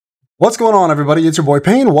What's going on, everybody? It's your boy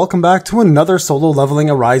Payne. Welcome back to another solo leveling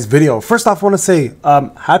Arise video. First off, I want to say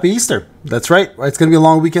happy Easter. That's right. It's going to be a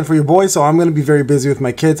long weekend for your boy, so I'm going to be very busy with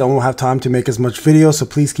my kids. I won't have time to make as much video, so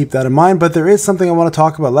please keep that in mind. But there is something I want to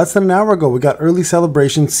talk about. Less than an hour ago, we got early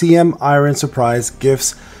celebration, CM, Iron, surprise,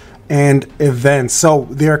 gifts, and events. So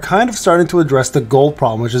they are kind of starting to address the gold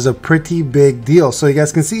problem, which is a pretty big deal. So you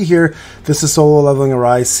guys can see here, this is solo leveling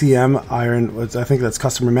Arise, CM, Iron, I think that's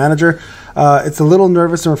customer manager. It's a little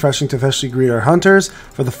nervous and refreshing to officially greet our hunters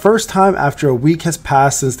for the first time after a week has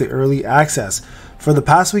passed since the early access. For the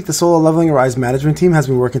past week, the solo leveling Arise management team has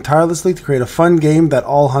been working tirelessly to create a fun game that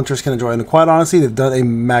all hunters can enjoy, and quite honestly, they've done a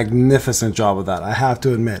magnificent job of that, I have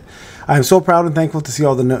to admit. I am so proud and thankful to see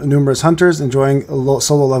all the numerous hunters enjoying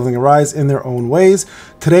solo leveling Arise in their own ways.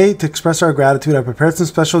 Today, to express our gratitude, I prepared some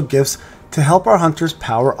special gifts to help our hunters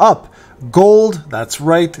power up. Gold, that's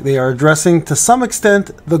right, they are addressing to some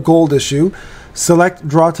extent the gold issue. Select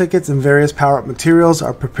draw tickets and various power-up materials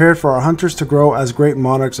are prepared for our hunters to grow as great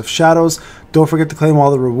monarchs of shadows. Don't forget to claim all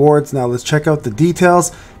the rewards. Now let's check out the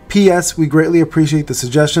details. P.S. We greatly appreciate the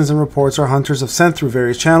suggestions and reports our hunters have sent through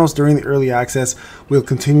various channels during the early access. We'll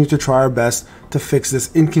continue to try our best to fix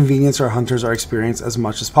this inconvenience our hunters are experiencing as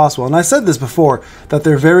much as possible. And I said this before, that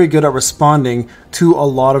they're very good at responding to a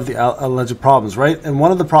lot of the alleged problems, right? And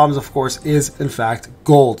one of the problems, of course, is in fact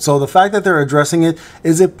gold. So the fact that they're addressing it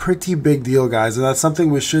is a pretty big deal, guys. And that's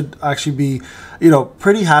something we should actually be,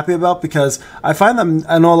 pretty happy about, because I find that,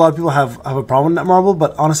 I know a lot of people have a problem with Netmarble,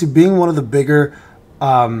 but honestly, being one of the bigger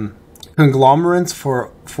conglomerates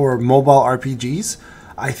for mobile RPGs,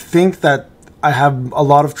 I think that I have a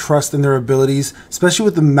lot of trust in their abilities, especially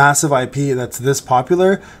with the massive IP that's this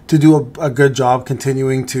popular, to do a good job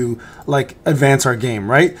continuing to advance our game,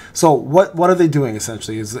 right? So what are they doing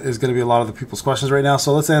essentially is going to be a lot of the people's questions right now.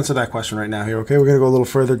 So let's answer that question right now here. Okay, we're going to go a little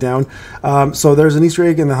further down. So there's an Easter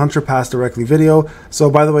egg in the Hunter Pass directly video. So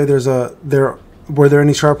by the way, were there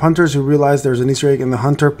any sharp hunters who realized there's an Easter egg in the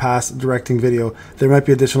Hunter Pass directing video? There might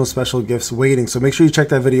be additional special gifts waiting, so make sure you check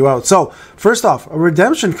that video out. So first off, a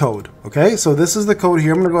redemption code. Okay, so this is the code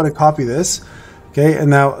here. I'm going to go ahead and copy this. Okay, and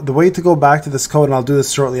now the way to go back to this code, and I'll do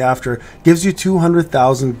this shortly after, gives you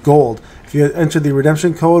 200,000 gold. If you enter the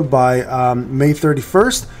redemption code by May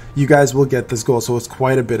 31st, you guys will get this gold, so it's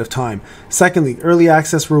quite a bit of time. Secondly, early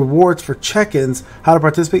access rewards for check-ins. How to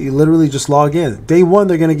participate, you literally just log in. Day 1,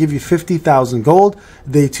 they're going to give you 50,000 gold.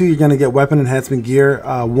 Day 2, you're going to get weapon enhancement gear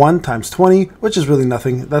 1 times 20, which is really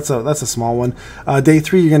nothing. That's a small one. Day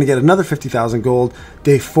 3, you're going to get another 50,000 gold.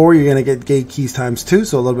 Day 4, you're going to get gate keys times 2,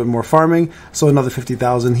 so a little bit more farming, so another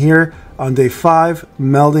 50,000 here. On day 5,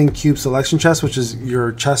 melding cube selection chest, which is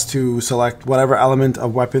your chest to select whatever element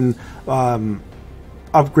of weapon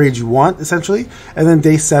upgrade you want, essentially. And then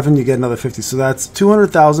day 7, you get another 50. So that's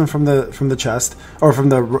 200,000 from the chest, or from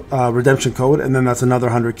the redemption code, and then that's another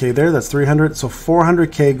 100k there. That's 300. So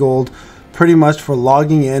 400k gold, pretty much, for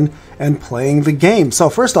logging in and playing the game.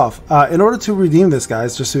 So first off, in order to redeem this,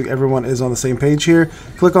 guys, just so everyone is on the same page here,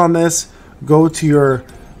 click on this, go to your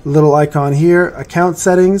little icon here, account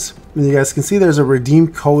settings, and you guys can see there's a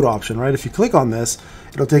redeem code option, right? If you click on this,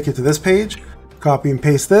 it'll take you to this page. Copy and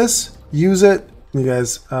paste this, use it. You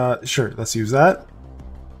guys, sure, let's use that.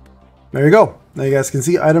 There you go. Now you guys can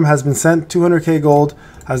see item has been sent. 200k gold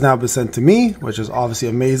has now been sent to me, which is obviously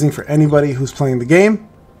amazing for anybody who's playing the game.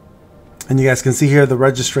 And you guys can see here the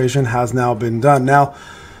registration has now been done. Now,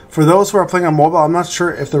 for those who are playing on mobile, I'm not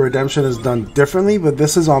sure if the redemption is done differently, but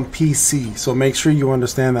this is on PC, so make sure you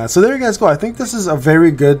understand that. So there you guys go. I think this is a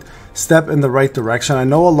very good step in the right direction. I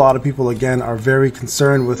know a lot of people, again, are very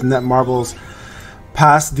concerned with Netmarble's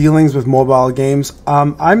past dealings with mobile games.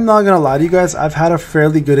 I'm not gonna lie to you guys, I've had a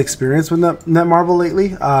fairly good experience with Netmarble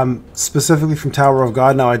lately, specifically from Tower of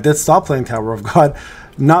God. Now, I did stop playing Tower of God,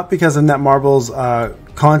 not because of Netmarble's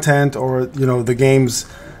content or the game's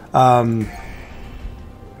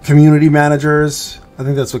community managers. I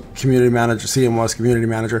think that's what community manager CM was, community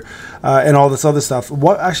manager, and all this other stuff.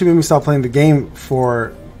 What actually made me stop playing the game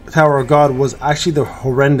for Tower of God was actually the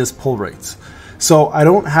horrendous pull rates. So I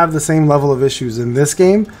don't have the same level of issues in this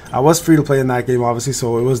game. I was free to play in that game, obviously,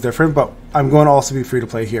 so it was different, but I'm going to also be free to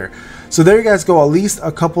play here. So there you guys go, at least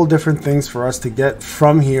a couple different things for us to get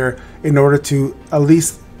from here in order to at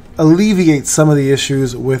least alleviate some of the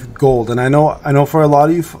issues with gold. And I know for a lot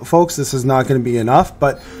of you folks, this is not going to be enough,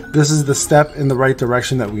 but this is the step in the right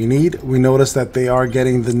direction that we need. We noticed that they are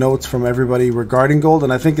getting the notes from everybody regarding gold,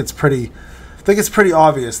 and I think it's pretty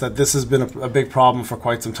obvious that this has been a big problem for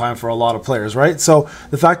quite some time for a lot of players, right? So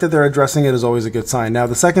the fact that they're addressing it is always a good sign. Now,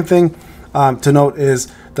 the second thing to note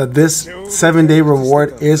is that this 7-day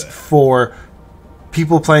reward is for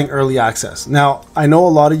people playing early access. Now, I know a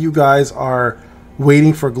lot of you guys are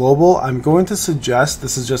waiting for global. I'm going to suggest,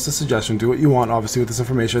 this is just a suggestion, do what you want obviously with this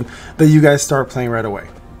information, that you guys start playing right away.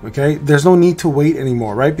 Okay, there's no need to wait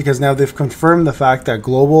anymore, right? Because now they've confirmed the fact that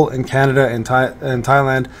global in Canada and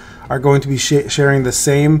Thailand are going to be sharing the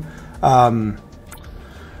same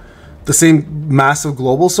massive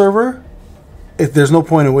global server. There's no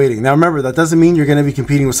point in waiting. Now remember, that doesn't mean you're going to be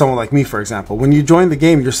competing with someone like me, for example. When you join the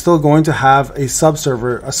game, you're still going to have a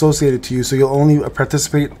sub-server associated to you, so you'll only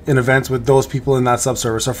participate in events with those people in that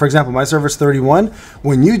sub-server. So for example, my server's 31.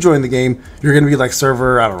 When you join the game, you're going to be like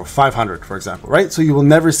server, I don't know, 500, for example, right? So you will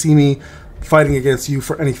never see me fighting against you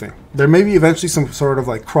for anything. There may be eventually some sort of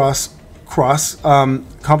like cross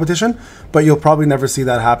competition, but you'll probably never see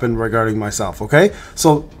that happen regarding myself, okay?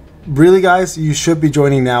 So really, guys, you should be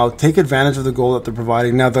joining now. Take advantage of the gold that they're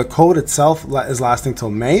providing. Now, the code itself is lasting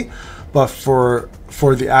till May, but for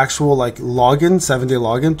the actual like login, 7-day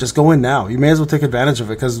login, just go in now. You may as well take advantage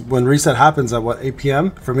of it, because when reset happens at what, 8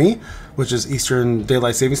 p.m. for me, which is Eastern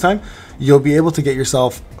Daylight Savings Time, you'll be able to get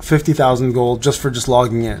yourself 50,000 gold just for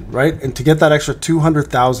logging in, right? And to get that extra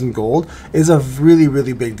 200,000 gold is a really,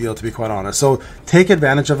 really big deal, to be quite honest. So take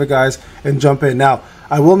advantage of it, guys, and jump in. Now,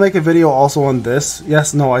 I will make a video also on this.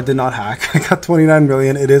 Yes, no, I did not hack. I got 29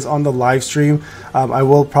 million. It is on the live stream. I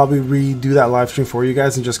will probably redo that live stream for you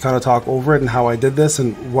guys and just kind of talk over it and how I did this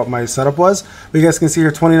and what my setup was. But you guys can see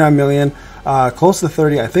here 29 million, close to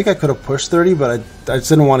 30. I think I could have pushed 30, but I just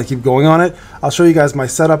didn't want to keep going on it. I'll show you guys my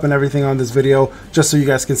setup and everything on this video just so you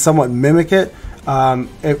guys can somewhat mimic it.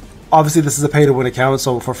 Obviously, this is a pay-to-win account,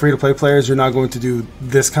 so for free-to-play players, you're not going to do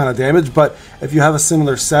this kind of damage. But if you have a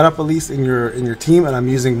similar setup, at least in your team, and I'm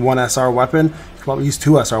using one SR weapon, you can probably use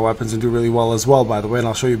 2 SR weapons and do really well as well, by the way, and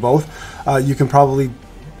I'll show you both. You can probably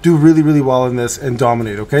do really, really well in this and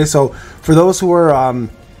dominate, okay? So for those who are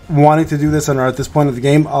wanting to do this and are at this point of the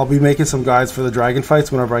game, I'll be making some guides for the dragon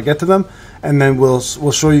fights whenever I get to them, and then we'll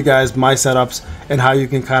show you guys my setups and how you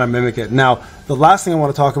can kind of mimic it. Now, the last thing I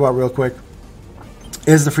want to talk about real quick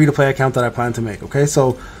is the free-to-play account that I plan to make, okay?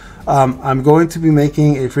 So I'm going to be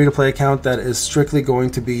making a free-to-play account that is strictly going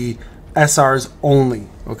to be SRs only,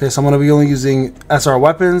 okay? So I'm going to be only using SR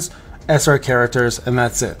weapons, SR characters, and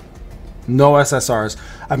that's it. No SSRs.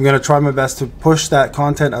 I'm going to try my best to push that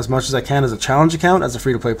content as much as I can as a challenge account, as a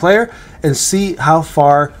free-to-play player, and see how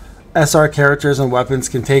far SR characters and weapons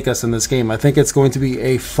can take us in this game. I think it's going to be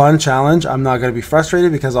a fun challenge. I'm not going to be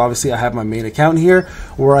frustrated because obviously I have my main account here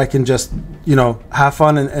where I can just, you know, have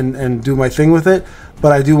fun and do my thing with it.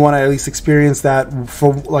 But I do want to at least experience that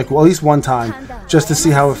for like at least one time just to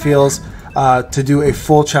see how it feels to do a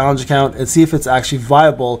full challenge account and see if it's actually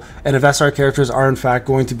viable and if SR characters are in fact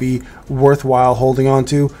going to be worthwhile holding on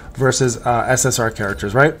to versus SSR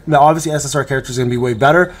characters, right? Now obviously SSR characters are going to be way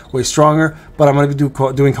better, way stronger, but I'm going to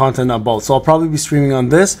be doing content on both. So I'll probably be streaming on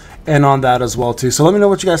this and on that as well too. So let me know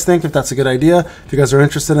what you guys think, if that's a good idea, if you guys are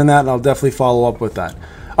interested in that, and I'll definitely follow up with that.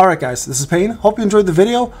 Alright guys, this is Payne. Hope you enjoyed the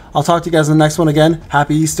video. I'll talk to you guys in the next one again.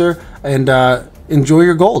 Happy Easter, and enjoy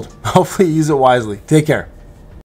your gold. Hopefully use it wisely. Take care.